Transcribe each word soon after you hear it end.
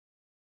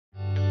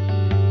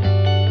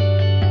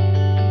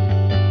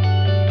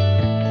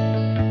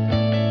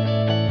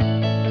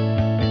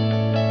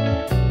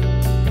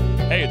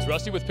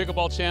Rusty with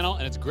Pickleball Channel,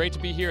 and it's great to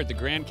be here at the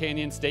Grand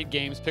Canyon State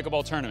Games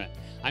Pickleball Tournament.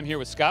 I'm here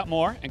with Scott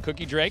Moore and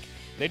Cookie Drake.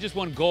 They just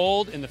won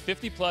gold in the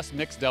 50-plus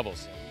mixed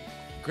doubles.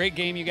 Great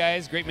game, you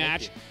guys. Great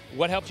match.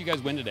 What helped you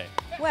guys win today?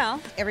 Well,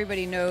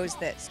 everybody knows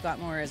that Scott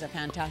Moore is a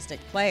fantastic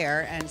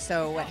player, and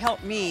so what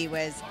helped me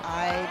was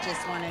I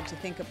just wanted to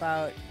think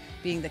about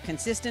being the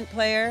consistent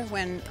player.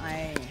 When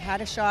I had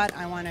a shot,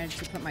 I wanted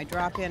to put my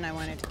drop in. I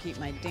wanted to keep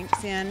my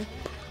dinks in.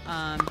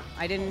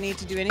 I didn't need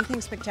to do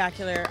anything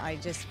spectacular. I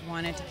just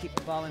wanted to keep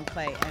the ball in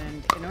play,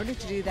 and in order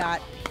to do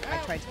that, I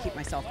tried to keep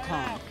myself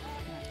calm.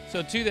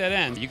 So to that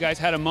end, you guys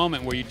had a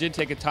moment where you did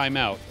take a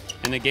timeout,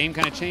 and the game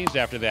kind of changed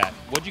after that.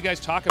 What did you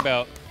guys talk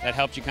about that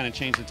helped you kind of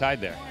change the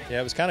tide there? Yeah,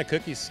 it was kind of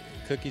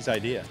Cookie's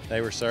idea.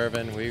 They were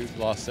serving. We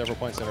lost several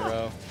points in a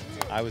row.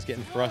 I was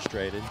getting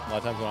frustrated. A lot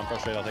of times when I'm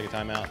frustrated, I'll take a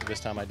timeout. This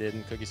time I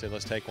didn't. Cookie said,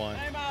 let's take one.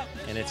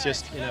 And it's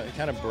just, it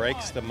kind of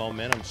breaks the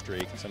momentum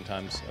streak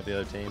sometimes of the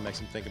other team, makes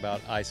them think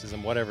about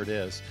icism, whatever it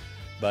is.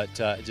 But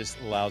it just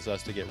allows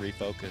us to get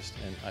refocused.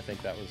 And I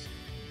think that was,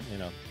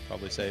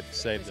 probably saved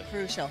it. It was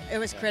crucial. It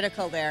was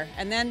critical there.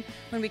 And then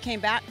when we came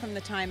back from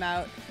the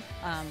timeout,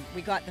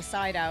 we got the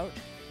side out.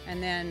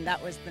 And then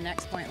that was the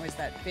next point, was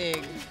that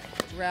big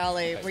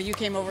rally where you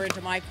came over into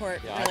my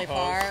court really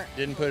far.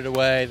 Didn't put it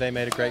away. They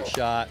made a great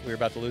shot. We were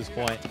about to lose a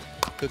point.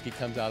 Cookie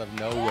comes out of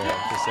nowhere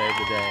to save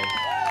the day.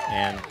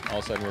 And all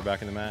of a sudden we're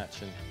back in the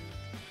match. And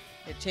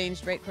it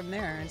changed right from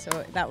there. And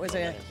so that was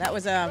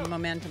a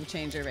momentum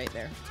changer right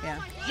there.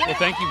 Yeah. Well,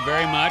 thank you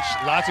very much.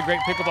 Lots of great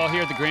pickleball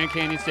here at the Grand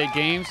Canyon State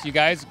Games. You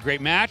guys,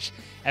 great match.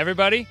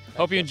 Everybody,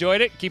 hope you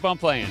enjoyed it. Keep on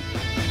playing.